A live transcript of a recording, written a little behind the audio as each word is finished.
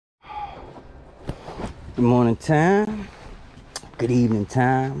Good morning time, good evening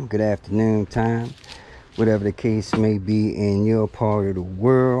time, good afternoon time, whatever the case may be in your part of the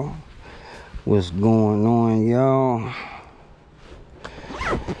world. What's going on, y'all?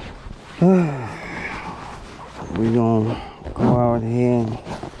 We're gonna go out here and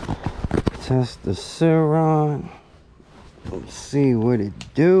test the Surron and see what it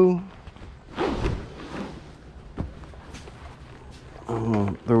do. I'm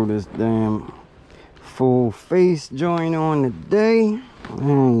gonna throw this damn full face joint on today. I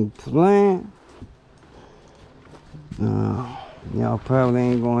ain't playing. Y'all probably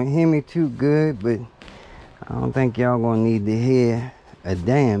ain't gonna hear me too good, but I don't think y'all gonna need to hear a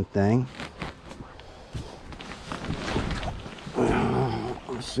damn thing.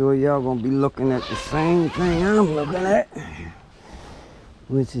 I'm sure y'all gonna be looking at the same thing I'm looking at,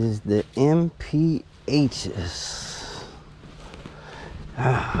 which is the MPHs.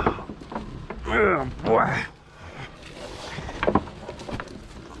 Oh boy.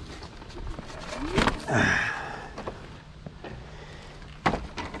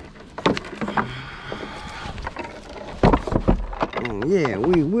 Yeah,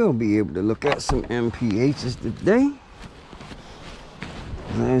 we will be able to look at some MPHs today.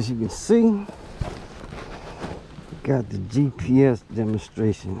 As you can see, we got the GPS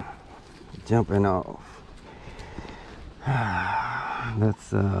demonstration jumping off.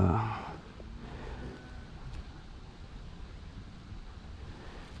 Let's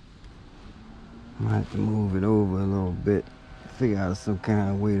might have to move it over a little bit, figure out some kind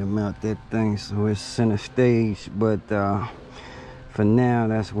of way to mount that thing so it's center stage, but for now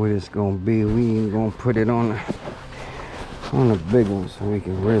that's what it's gonna be. We ain't gonna put it on the big one so we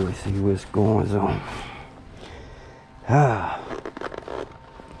can really see what's going on.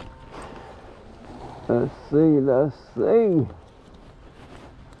 Let's see.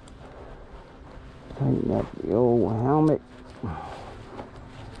 Tighten up the old helmet.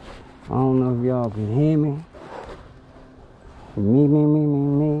 I don't know if y'all can hear me. Me.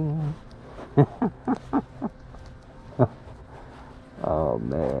 Oh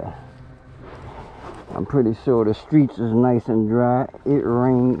man. I'm pretty sure the streets is nice and dry. It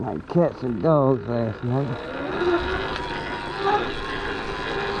rained like cats and dogs last night.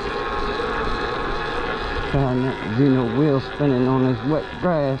 Trying not to do no wheel spinning on this wet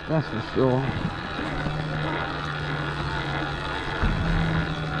grass, that's for sure.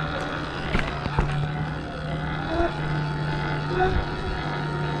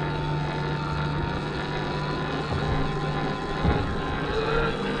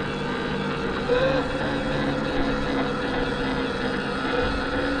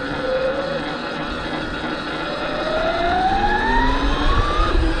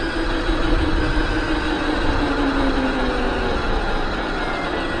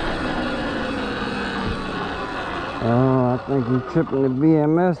 Oh, I think you're tripping the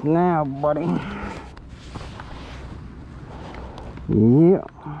BMS now, buddy.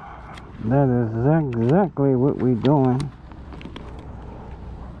 Yep, that is exactly what we're doing.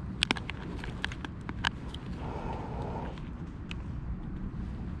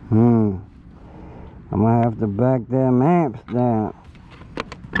 I'm gonna have to back them amps down.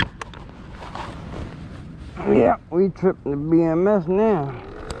 Yep, we tripping the BMS now.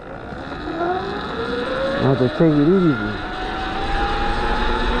 I have to take it easy.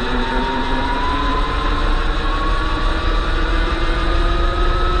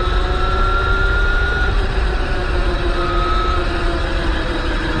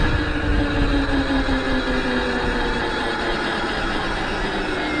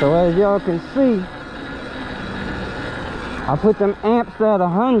 So as y'all can see, I put them amps at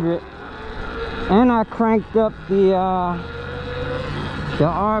 100 and I cranked up the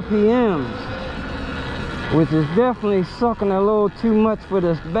RPMs, which is definitely sucking a little too much for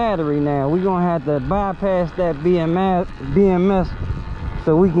this battery now. We're gonna have to bypass that BMS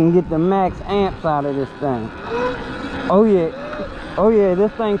so we can get the max amps out of this thing. Oh yeah,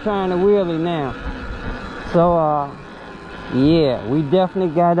 this thing trying to wheelie now. So yeah, we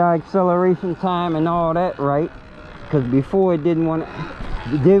definitely got our acceleration time and all that right, because before it didn't want to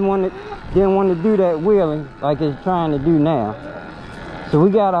do that wheeling like it's trying to do now. So we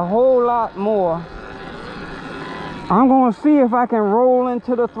got a whole lot more. I'm gonna see if I can roll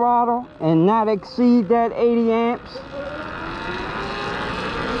into the throttle and not exceed that 80 amps,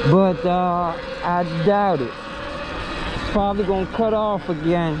 but I doubt it. It's probably gonna cut off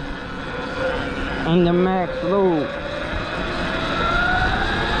again on the max load.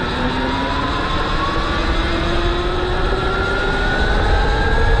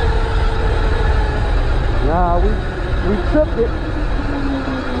 Nah, we tripped it.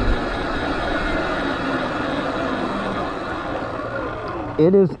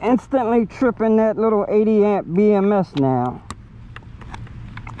 It is instantly tripping that little 80 amp BMS now.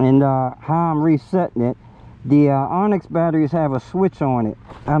 And how I'm resetting it, the Onyx batteries have a switch on it.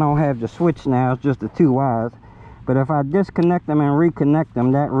 I don't have the switch now, it's just the 2 wires. But if I disconnect them and reconnect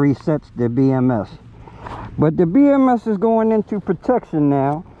them, that resets the BMS. But the BMS is going into protection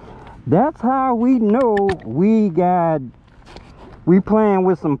now. That's how we know we playing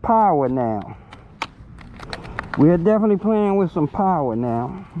with some power now. We are definitely playing with some power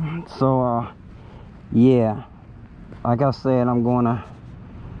now. So yeah, like I said, I'm gonna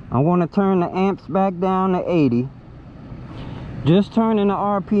turn the amps back down to 80. Just turning the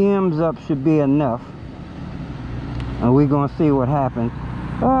RPMs up should be enough, and we're gonna see what happens.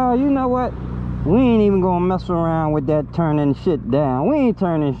 You know what, we ain't even gonna mess around with that turning shit down. We ain't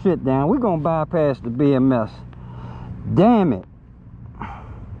turning shit down. We're gonna bypass the BMS. Damn it.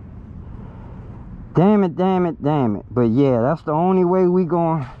 Damn it, damn it, damn it. But yeah, that's the only way we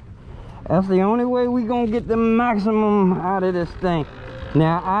gonna get the maximum out of this thing.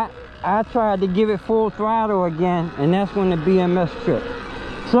 Now I tried to give it full throttle again, and that's when the BMS tripped.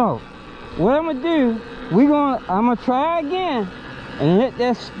 So what I'm gonna do, I'm gonna try again and let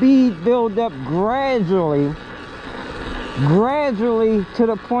that speed build up gradually to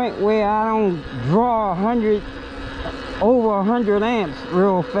the point where I don't draw over 100 amps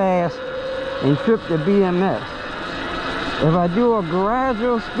real fast and trip the BMS. If I do a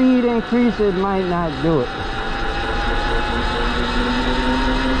gradual speed increase, it might not do it.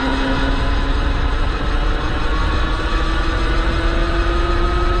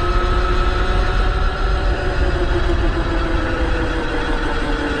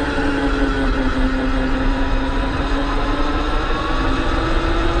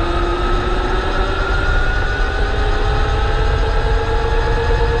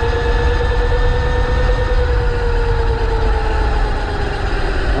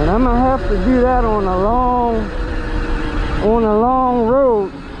 I'm gonna have to do that on a long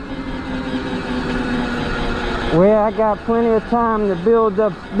road where I got plenty of time to build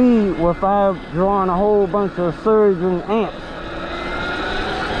up speed without drawing a whole bunch of surging amps.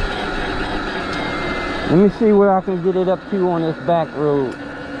 Let me see where I can get it up to on this back road.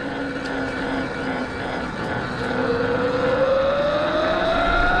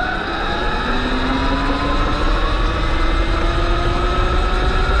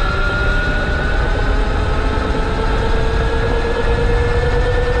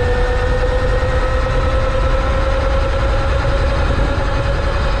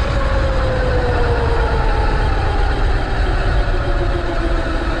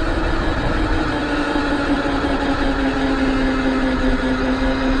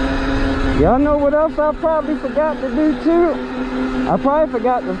 Y'all know what else I probably forgot to do too? I probably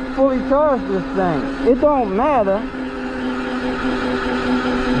forgot to fully charge this thing. It don't matter.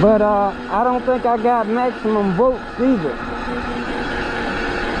 But I don't think I got maximum volts either.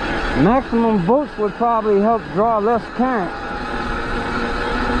 Maximum volts would probably help draw less current.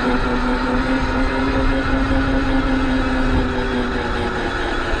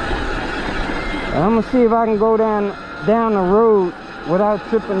 I'm gonna see if I can go down the road without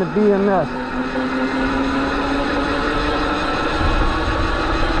tripping the BMS.